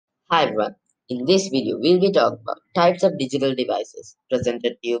Hi everyone, in this video we'll be talking about types of digital devices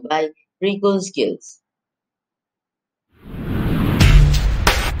presented to you by Precool Skillz.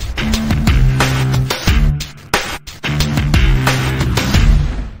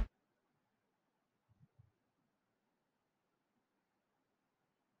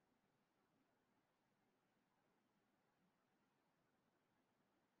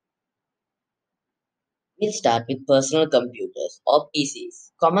 We'll start with personal computers or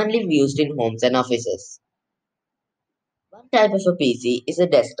PCs, commonly used in homes and offices. One type of a PC is a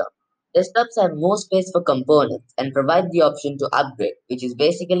desktop. Desktops have more space for components and provide the option to upgrade, which is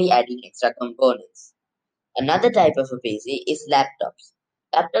basically adding extra components. Another type of a PC is laptops.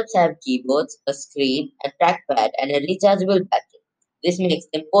 Laptops have keyboards, a screen, a trackpad, and a rechargeable battery. This makes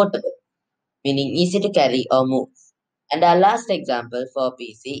them portable, meaning easy to carry or move. And our last example for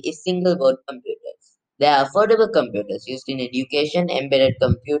PC is single board computers. They are affordable computers used in education, embedded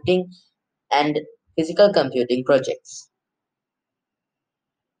computing, and physical computing projects.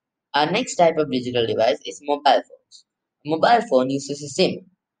 Our next type of digital device is mobile phones. A mobile phone uses a SIM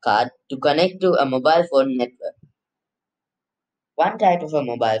card to connect to a mobile phone network. One type of a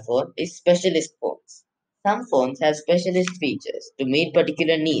mobile phone is specialist phones. Some phones have specialist features to meet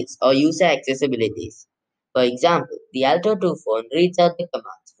particular needs or user accessibilities. For example, the Alto 2 phone reads out the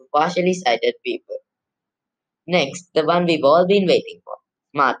commands for partially sighted people. Next, the one we've all been waiting for,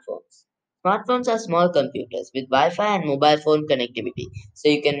 smartphones. Smartphones are small computers with Wi-Fi and mobile phone connectivity, so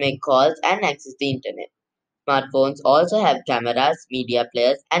you can make calls and access the internet. Smartphones also have cameras, media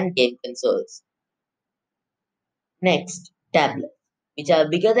players, and game consoles. Next, tablets, which are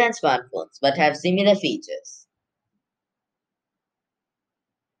bigger than smartphones but have similar features.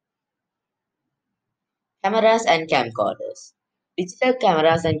 Cameras and camcorders. Digital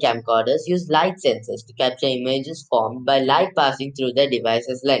cameras and camcorders use light sensors to capture images formed by light passing through the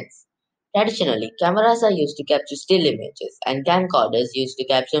device's lens. Traditionally, cameras are used to capture still images and camcorders used to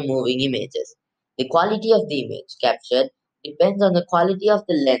capture moving images. The quality of the image captured depends on the quality of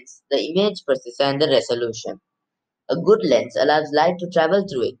the lens, the image processor, and the resolution. A good lens allows light to travel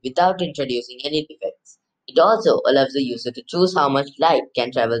through it without introducing any defects. It also allows the user to choose how much light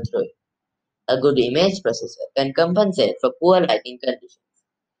can travel through it. A good image processor can compensate for poor lighting conditions.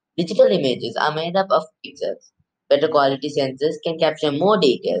 Digital images are made up of pixels. Better quality sensors can capture more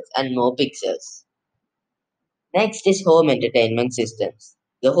details and more pixels. Next is home entertainment systems.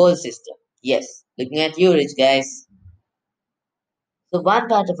 The whole system. Yes, looking at you, rich guys. So one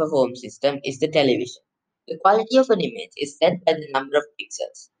part of a home system is the television. The quality of an image is set by the number of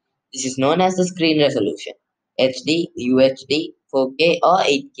pixels. This is known as the screen resolution. HD, UHD, 4K or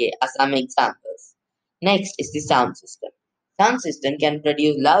 8K are some examples. Next is the sound system. Sound system can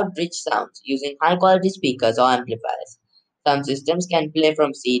produce loud rich sounds using high quality speakers or amplifiers. Sound systems can play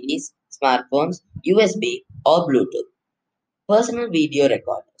from CDs, smartphones, USB or Bluetooth. Personal video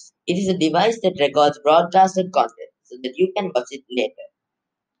recorders. It is a device that records broadcasted content so that you can watch it later.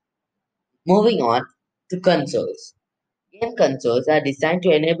 Moving on to consoles. Game consoles are designed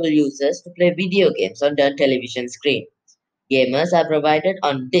to enable users to play video games on their television screen. Gamers are provided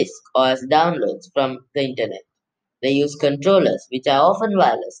on disk or as downloads from the internet. They use controllers, which are often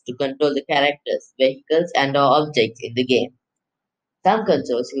wireless, to control the characters, vehicles, and/or objects in the game. Some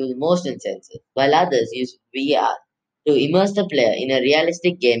consoles use motion sensors, while others use VR to immerse the player in a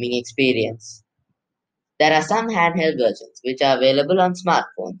realistic gaming experience. There are some handheld versions which are available on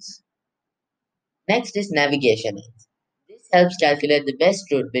smartphones. Next is navigation aids. This helps calculate the best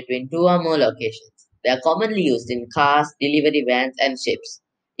route between two or more locations. They are commonly used in cars, delivery vans, and ships.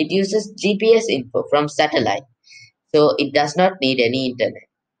 It uses GPS info from satellite, so it does not need any internet.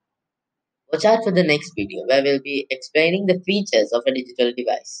 Watch out for the next video where we'll be explaining the features of a digital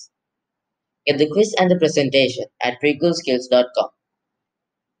device. Get the quiz and the presentation at precoolskillz.com.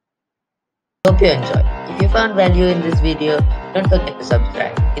 Hope you enjoyed. If you found value in this video, don't forget to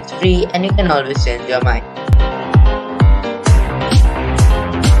subscribe. It's free and you can always change your mind.